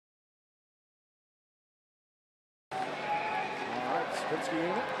Sapinski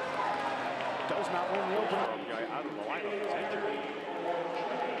in it. Does not win the open. Guy out of the lineup is injured.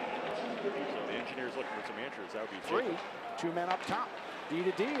 So the Engineers looking for some answers. That would be three. Two men up top. D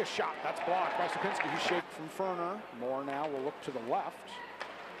to D, a shot. That's blocked by Sapinski. He's shaped from Ferner. Moore now will look to the left.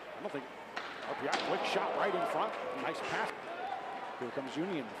 I don't think RPI. Quick shot right in front. Nice pass. Here comes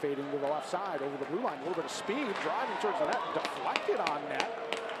Union fading to the left side over the blue line. A little bit of speed, driving towards the net. Deflected on net.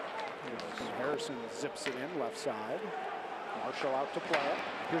 Harrison zips it in left side. Marshall out to play it.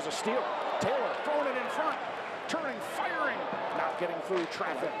 Here's a steal. Taylor throwing it in front. Turning, firing. Not getting through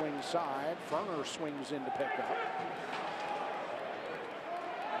traffic. Wing side. Ferner swings in to pick up.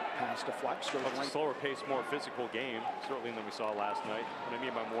 Pass to Flex. It's a slower pace, more physical game, certainly than we saw last night. What I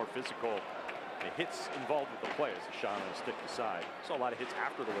mean by more physical, the hits involved with the play is a shot on a stick to side. Saw a lot of hits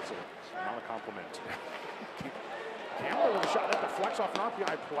after the whistle. Not a compliment. Campbell with a shot that deflects off an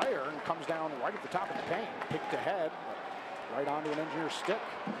RPI player and comes down right at the top of the paint. Picked ahead, right onto an Engineer stick.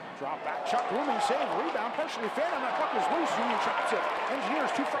 Drop back, Chuck Blooming save, rebound, partially fed on that puck is loose. Union chops it. Engineers,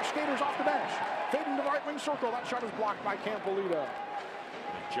 two fresh skaters off the bench. Fading to the right wing circle. That shot is blocked by Campolito.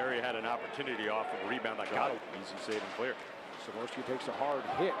 Jerry had an opportunity off of a rebound that got it. Easy save and clear. Saborski takes a hard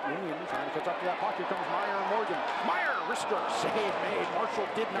hit. Union trying to catch up to that puck. Here comes Meyer and Morgan. Meyer, wrister, save made. Marshall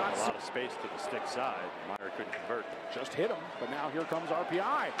did not. A lot of space to the stick side. Meyer couldn't convert. Just hit him, but now here comes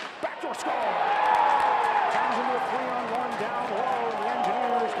RPI. Backdoor score! Turns into a 3-on-1 down low. The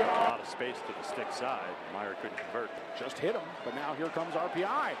Engineers get off. A lot of space to the stick side. Meyer couldn't convert. Just hit him, but now here comes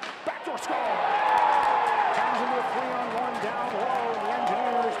RPI. Backdoor score! Turns into a 3-on-1 down low. The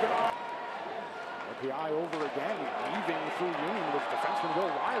Engineers get off. RPI over again, weaving through Union with defenseman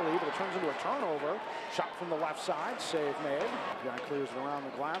Will Riley, but it turns into a turnover. Shot from the left side, save made. RPI clears it around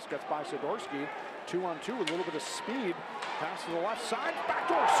the glass, gets by Sadorsky. 2-on-2 with a little bit of speed. Pass to the left side,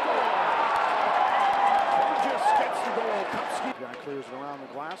 backdoor score! Burgess gets the goal. Kupski clears it around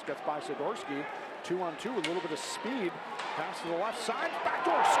the glass, gets by Sadorsky. 2-on-2 with a little bit of speed. Pass to the left side,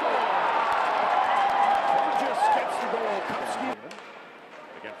 backdoor score! Burgess gets the goal. Kupski.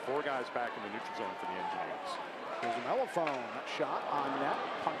 Again, four guys back in the neutral zone for the Engineers. Here's a Mellophone. Shot on net.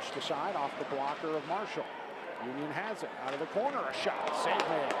 Punch to side off the blocker of Marshall. Union has it. Out of the corner. A shot. Save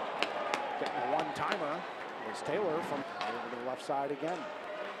made. Getting a one-timer was Taylor from over to the left side again.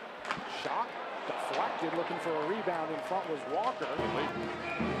 Shot. Deflected. Looking for a rebound in front was Walker.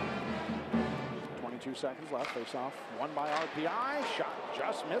 22 seconds left. Face off. Won by RPI. Shot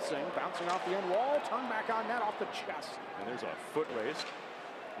just missing. Bouncing off the end wall. Turn back on net off the chest. And there's a foot race.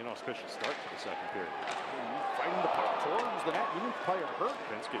 Inauspicious start to the second period. Fighting the puck towards the net. Union player hurt.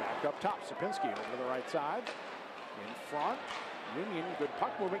 Sapinski. Back up top. Sapinski over to the right side. In front. Union, good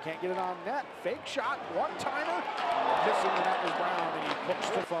puck movement. Can't get it on net. Fake shot. One-timer. Missing the net is Brown. And he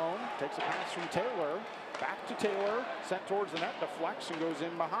looks to the phone. Takes a pass from Taylor. Back to Taylor. Sent towards the net. Deflects and goes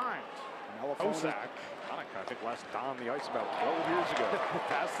in behind. Ozak. I think last down the ice about 12 years ago.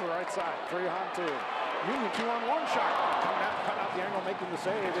 Pass to the right side. 3-on-2. Union 2-on-1 shot. Cut out the angle, making the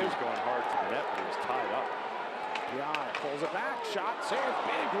save. He was going hard to the net, but he was tied up. RPI pulls it back. Shot, save,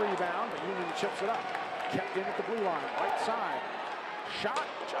 big rebound, but Union chips it up. Kept in at the blue line, right side. Shot,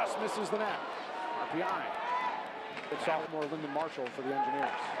 just misses the net. RPI. It's sophomore Lyndon Marshall for the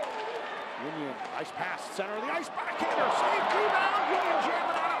Engineers. Union, nice pass, center of the ice, backhander, save, rebound. Union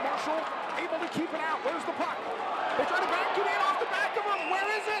jamming out. Marshall able to keep it out. Where's the puck? They try to back it in off the back of him. Where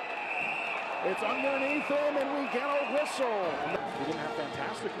is it? It's underneath him, and we get a whistle. He didn't have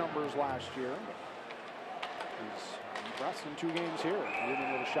fantastic numbers last year. He's impressed in 2 games here.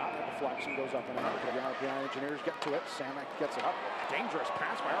 Union with a shot that deflects and goes up and out. The RPI Engineers get to it. Samek gets it up. Dangerous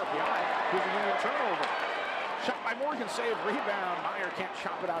pass by RPI. Here's a Union turnover. Shot by Morgan, save, rebound. Meyer can't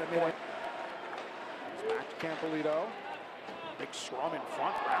chop it out of mid. Back to Campolito. Big scrum in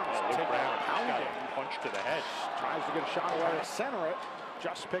front. Brown is taken out, pounding. Punch to the head. Tries to get a shot away to center it.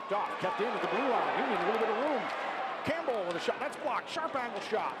 Just picked off. Kept in at the blue line. Union a little bit of room. Campbell with a shot. That's blocked. Sharp angle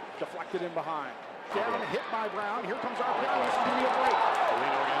shot. Deflected in behind. Down, hit by Brown. Here comes RPI. This is going to be a break.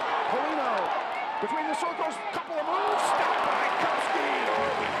 Polino. Between the circles. Couple of moves. Stopped by Kupski.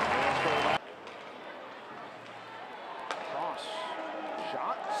 Cross.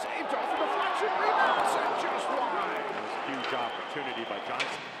 Shot. Saved off the deflection. Rebound. Sent just wide. Huge opportunity by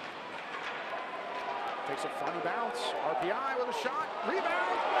Johnson. Takes a funny bounce. RPI with a shot.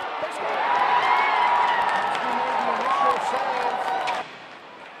 Rebound. They score. He made the initial save.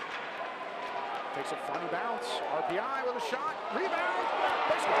 Takes a funny bounce. RPI with a shot. Rebound.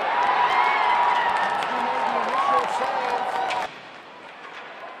 They score. He made the initial save.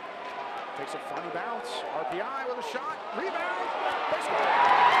 Takes a funny bounce. RPI with a shot. Rebound. They score.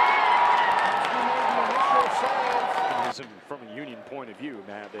 He made the initial save. From Union point of view,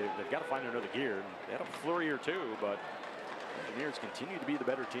 Matt, they've got to find another gear. They had a flurry or two, but Engineers continue to be the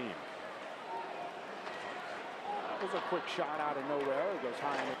better team. That was a quick shot out of nowhere. It goes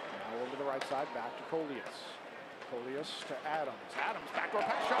high. Now over the right side, back to Colias. Colias to Adams. Adams, backdoor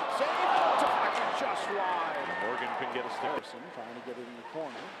pass shot, save. Deflected just wide. Morgan couldn't get a stick. Trying to get it in the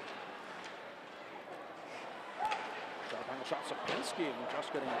corner. Sharp angle shot, Sapinski, and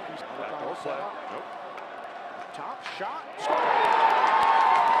just getting a piece of the Backdoor play. Nope. Top shot.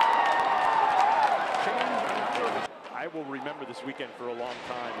 I will remember this weekend for a long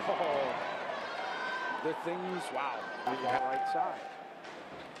time. Oh, the things, wow. Right side.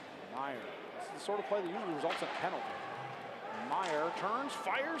 Meyer. This is the sort of play that usually results in a penalty. Meyer turns,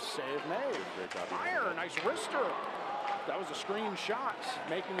 fires, save made. Great job. Meyer, nice wrister. That was a screen shot.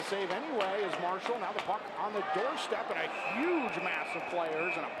 Making the save anyway is Marshall. Now the puck on the doorstep and a huge mass of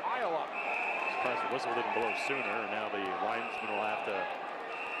players and a pile-up. Surprised the whistle didn't blow sooner, and now the linesman will have to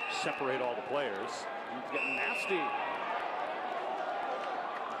separate all the players. He's getting nasty.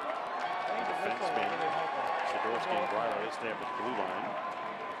 Defenseman Sidorsky and Breiler, they stay up at the blue line.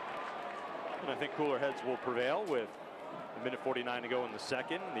 And I think cooler heads will prevail with a minute 49 to go in the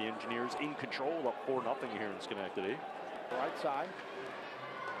second. The Engineers in control, up 4-0 here in Schenectady. Right side.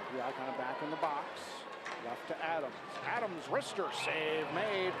 RPI kind of back in the box. Left to Adams. Adams, wrister, save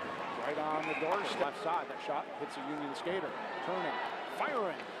made. Right on the doorstep. Left side, that shot hits a Union skater. Turning,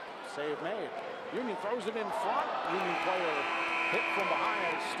 firing, save made. Union throws it in front. Union player hit from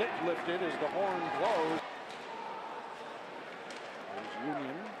behind, stick lifted as the horn blows. There's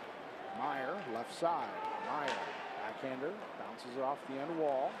Union. Meyer, left side. Meyer, backhander, bounces it off the end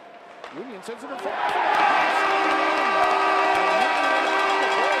wall. Union sends it in front.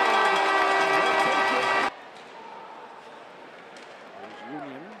 There's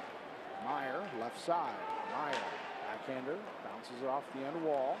Union. Meyer, left side. Meyer, backhander, bounces it off the end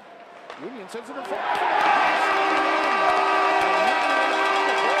wall. Union sends it in front.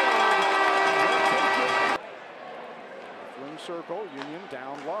 Ring circle, Union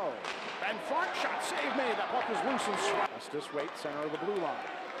down low. And front shot, save made. That puck was loose and swept. Justice waits, center of the blue line.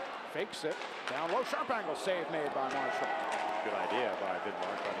 Fakes it, down low, sharp angle, save made by Marshall. Good idea by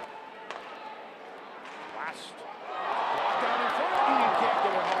Vidmark. Last block down in front. Union can't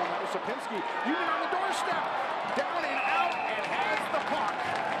get it home. That was Sapinski. Union on the doorstep. Down and out and has the puck.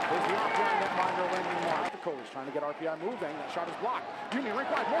 There's the RPI netminder Landon Mark. The Coles trying to get RPI moving. That shot is blocked. Union rink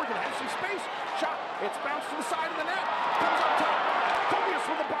wide. Morgan has some space. Shot. It's bounced to the side of the net. Comes up top. Colias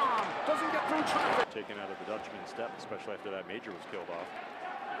with a bomb. Doesn't get through traffic. Taken out of the Dutchman's step, especially after that major was killed off.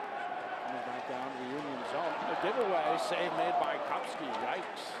 Coming back down to the Union zone. A giveaway. Save made by Kopsky.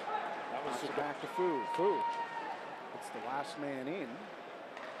 Yikes. That was back to Food. Food. It's the last man in.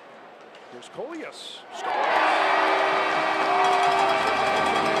 Here's Colias.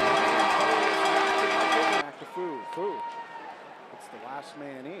 Back to Food. Food. It's the last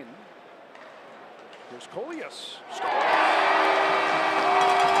man in. Here's Colias.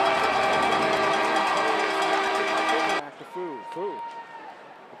 Back to Food. Food.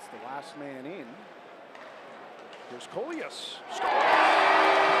 It's the last man in. Here's Colias.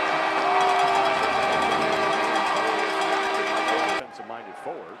 Defensive-minded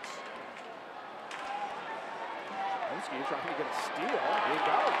forwards. Sapinski trying to get a steal. Here he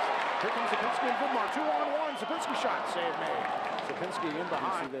goes. Here comes Sapinski and Vidmark. 2-on-1. Sapinski shot. Save made. Sapinski in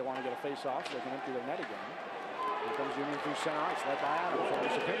behind. They want to get a face-off so they can empty their net again. Here comes Union through center ice. Led by Adams.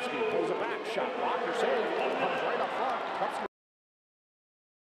 Sapinski pulls it back. Shot blocker. Save. Comes right up front.